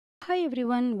Hi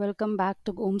everyone, welcome back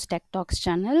to Goms Tech Talks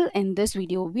channel. In this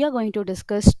video, we are going to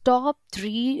discuss top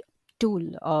 3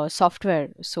 tool software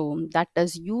that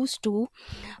is used to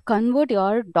convert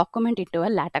your document into a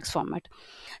latex format.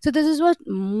 So this is what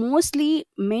mostly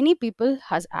many people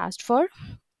has asked for.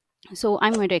 So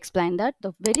I'm going to explain that.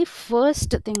 The very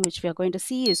first thing which we are going to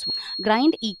see is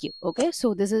grind EQ. Okay,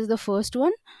 so this is the first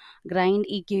one, grind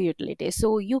EQ utility.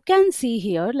 So you can see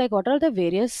here like what are the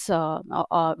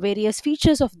various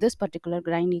features of this particular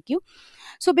grind EQ.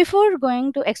 So before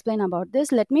going to explain about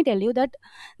this, let me tell you that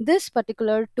this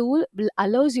particular tool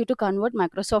allows you to convert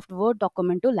Microsoft Word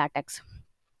document to latex.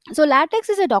 So latex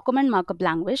is a document markup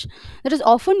language that is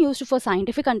often used for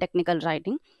scientific and technical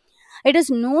writing. It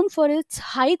is known for its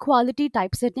high quality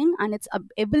typesetting and its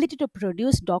ability to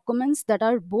produce documents that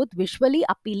are both visually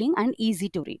appealing and easy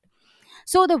to read.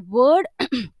 So the word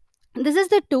this is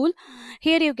the tool.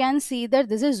 Here you can see that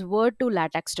this is word to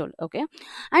latex tool. Okay,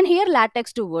 and here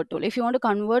latex to word tool. If you want to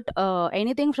convert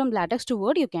anything from latex to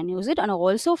word, you can use it, and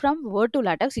also from word to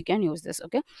latex you can use this.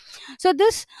 Okay, so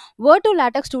this word to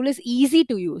latex tool is easy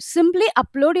to use. Simply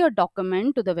upload your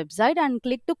document to the website and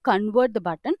click to convert the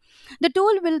button. The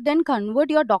tool will then convert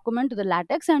your document to the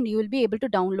latex and you will be able to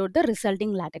download the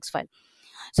resulting latex file.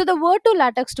 So the word to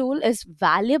latex tool is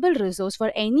valuable resource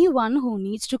for anyone who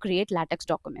needs to create latex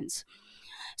documents.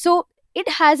 So it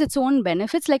has its own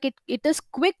benefits, like it is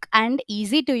quick and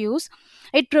easy to use.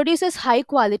 It produces high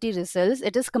quality results.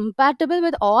 It is compatible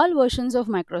with all versions of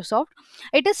Microsoft.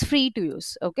 It is free to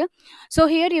use. Okay, so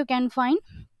here you can find,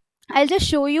 I'll just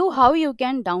show you how you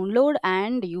can download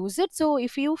and use it. So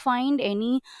if you find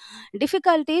any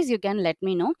difficulties, you can let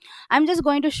me know. I'm just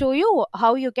going to show you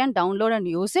how you can download and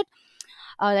use it.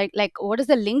 Like what is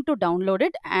the link to download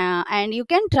it, and you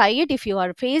can try it. If you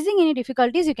are facing any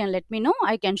difficulties, you can let me know.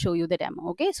 I can show you the demo.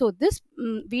 Okay, so this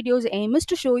video's aim is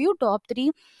to show you top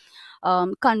 3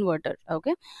 converter.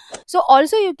 Okay, so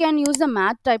also you can use the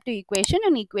math type to equation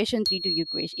and equation 3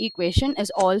 to equation is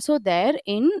also there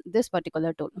in this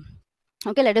particular tool.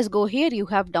 Okay, let us go here. You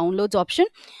have downloads option.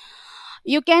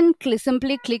 You can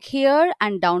simply click here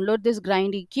and download this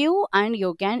grind EQ and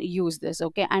you can use this.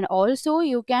 Okay, and also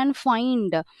you can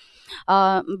find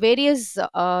various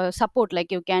support,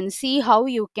 like you can see how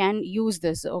you can use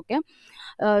this. Okay,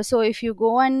 so if you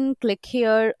go and click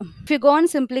here, if you go and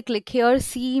simply click here,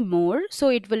 see more, so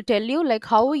it will tell you like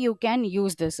how you can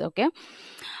use this. Okay,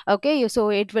 so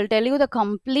it will tell you the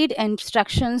complete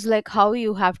instructions, like how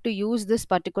you have to use this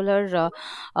particular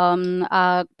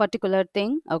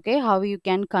thing. Okay, how you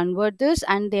can convert this,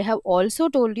 and they have also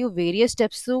told you various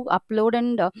steps to upload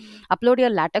your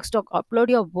upload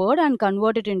your word and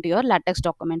convert it into your latex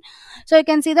document. So you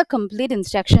can see the complete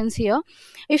instructions here.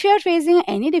 If you are facing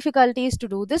any difficulties to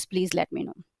do this, please let me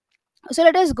know. So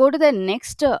let us go to the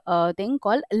next thing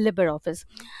called LibreOffice.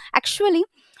 Actually,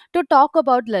 to talk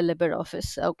about the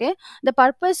LibreOffice, okay, the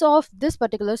purpose of this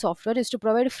particular software is to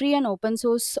provide free and open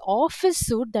source office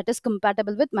suite that is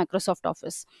compatible with Microsoft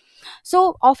Office.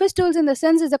 So office tools in the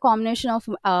sense is a combination of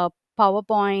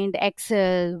PowerPoint,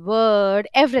 Excel, Word,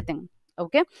 everything.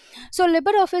 Okay, so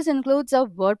LibreOffice includes a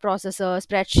word processor,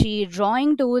 spreadsheet,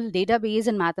 drawing tool, database,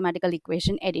 and mathematical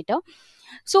equation editor.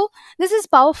 So this is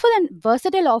powerful and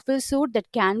versatile office suite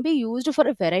that can be used for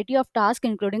a variety of tasks,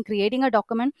 including creating a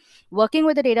document, working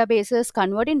with the databases,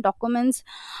 converting documents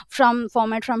from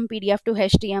format from PDF to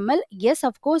HTML. Yes,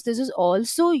 of course, this is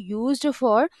also used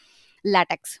for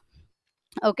latex.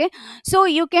 Okay, so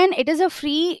you can, it is a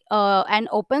free and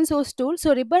open source tool.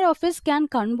 So LibreOffice can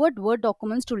convert Word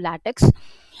documents to latex.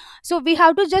 So we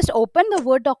have to just open the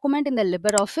Word document in the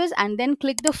LibreOffice and then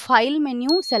click the file menu,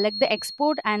 select the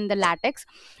export and the latex,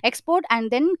 export,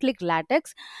 and then click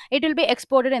latex. It will be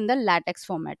exported in the latex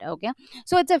format. Okay,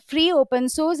 so it's a free open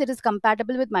source. It is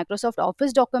compatible with Microsoft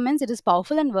Office documents. It is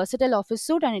powerful and versatile office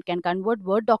suite, and it can convert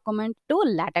Word document to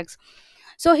latex.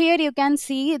 So here you can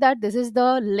see that this is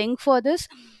the link for this.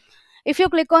 If you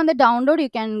click on the download, you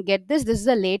can get this. This is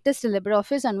the latest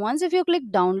LibreOffice, and once if you click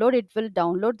download, it will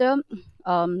download the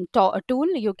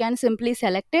tool. You can simply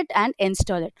select it and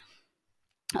install it.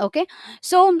 Okay,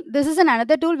 so this is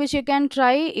another tool which you can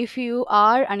try. If you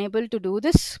are unable to do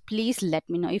this, please let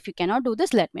me know. If you cannot do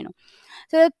this, let me know.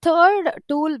 So the third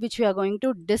tool which we are going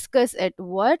to discuss at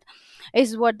what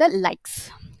the likes.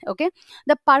 Okay,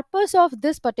 the purpose of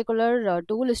this particular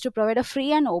tool is to provide a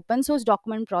free and open source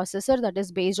document processor that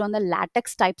is based on the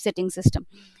latex typesetting system.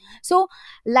 So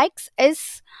likes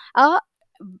is a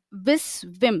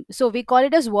Vim. So we call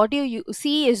it as what you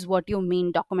see is what you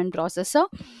mean document processor,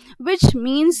 which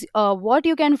means what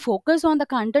you can focus on the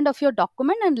content of your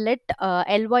document and let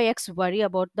LYX worry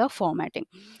about the formatting.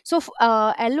 So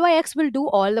LYX will do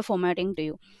all the formatting to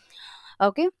you.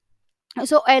 Okay.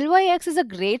 So LYX is a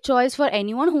great choice for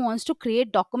anyone who wants to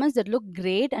create documents that look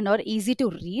great and are easy to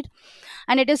read.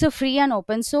 And it is a free and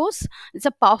open source. It's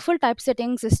a powerful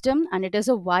typesetting system, and it has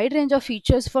a wide range of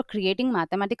features for creating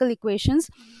mathematical equations.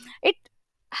 It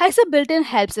has a built-in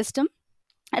help system.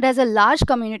 It has a large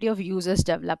community of users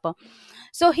developer.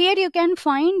 So here you can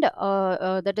find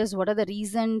that is what are the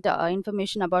recent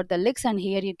information about the licks, and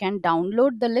here you can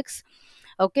download the licks.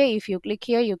 Okay, if you click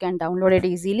here you can download it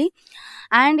easily,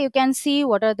 and you can see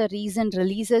what are the recent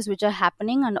releases which are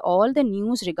happening and all the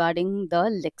news regarding the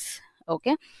licks.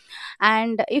 Okay,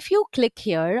 and if you click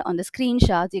here on the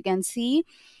screenshots you can see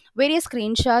various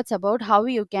screenshots about how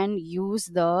you can use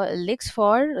the licks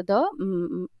for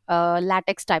the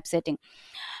latex typesetting.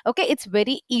 Okay, it's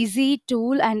very easy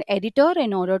tool and editor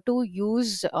in order to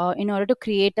use in order to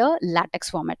create a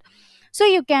latex format. So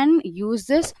you can use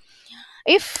this.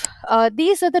 If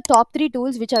these are the top three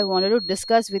tools which I wanted to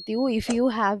discuss with you. If you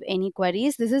have any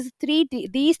queries, these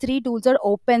three tools are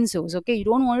open source. Okay, you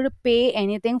don't want to pay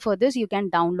anything for this, you can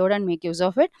download and make use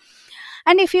of it.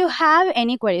 And if you have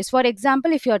any queries, for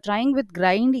example, if you are trying with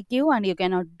grind eq and you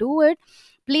cannot do it,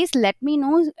 please let me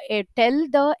know. Tell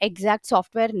the exact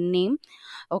software name.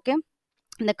 Okay,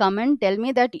 in the comment tell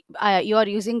me that you are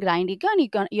using grind eq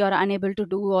and you are unable to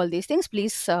do all these things.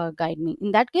 Please guide me.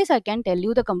 In that case I can tell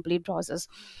you the complete process.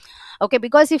 Okay,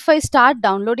 because if I start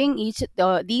downloading each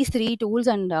these three tools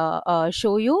and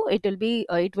show you,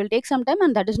 it will take some time,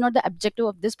 and that is not the objective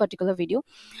of this particular video.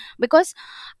 Because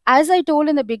as I told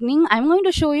in the beginning, I'm going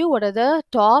to show you what are the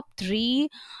top three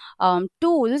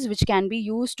tools which can be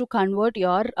used to convert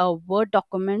your word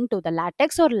document to the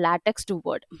latex or latex to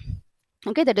word.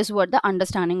 Okay, that is what the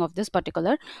understanding of this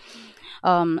particular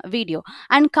video.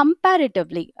 And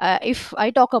comparatively, if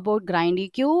I talk about grind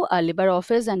eq,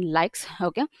 LibreOffice and likes.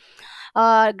 Okay,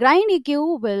 grind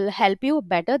eq will help you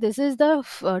better. This is the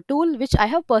tool which I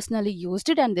have personally used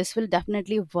it, and this will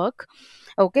definitely work.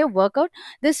 Okay, work out.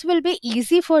 This will be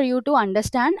easy for you to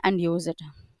understand and use it.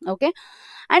 Okay,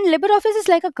 and LibreOffice is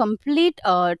like a complete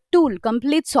tool,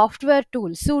 complete software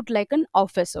tool, suit like an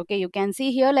office. Okay, you can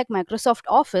see here like Microsoft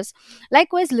Office.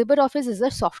 Likewise, LibreOffice is a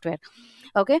software.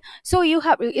 Okay, so you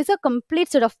have, it's a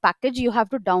complete set of package you have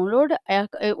to download.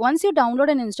 Once you download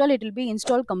and install, it will be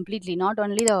installed completely, not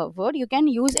only the word. You can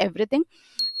use everything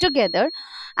together,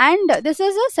 and this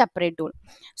is a separate tool.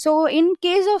 So in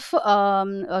case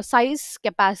of size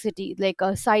capacity, like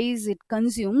size it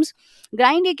consumes,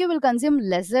 grind eq will consume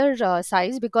lesser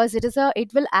size, because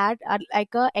it will add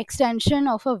like a extension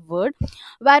of a word,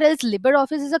 whereas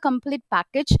LibreOffice is a complete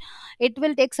package. It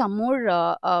will take some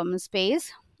more space,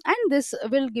 and this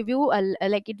will give you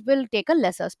like it will take a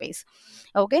lesser space.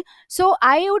 Okay, so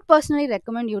I would personally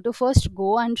recommend you to first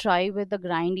go and try with the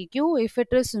grind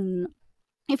eq.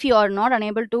 If you are not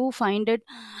unable to find it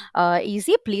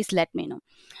easy, please let me know.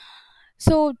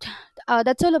 So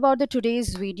that's all about the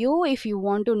today's video. If you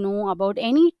want to know about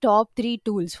any top three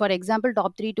tools, for example,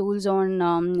 top three tools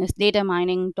on data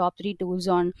mining, top three tools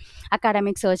on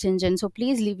academic search engine, so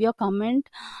please leave your comment.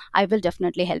 I will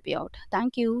definitely help you out.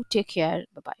 Thank you. Take care.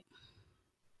 Bye bye.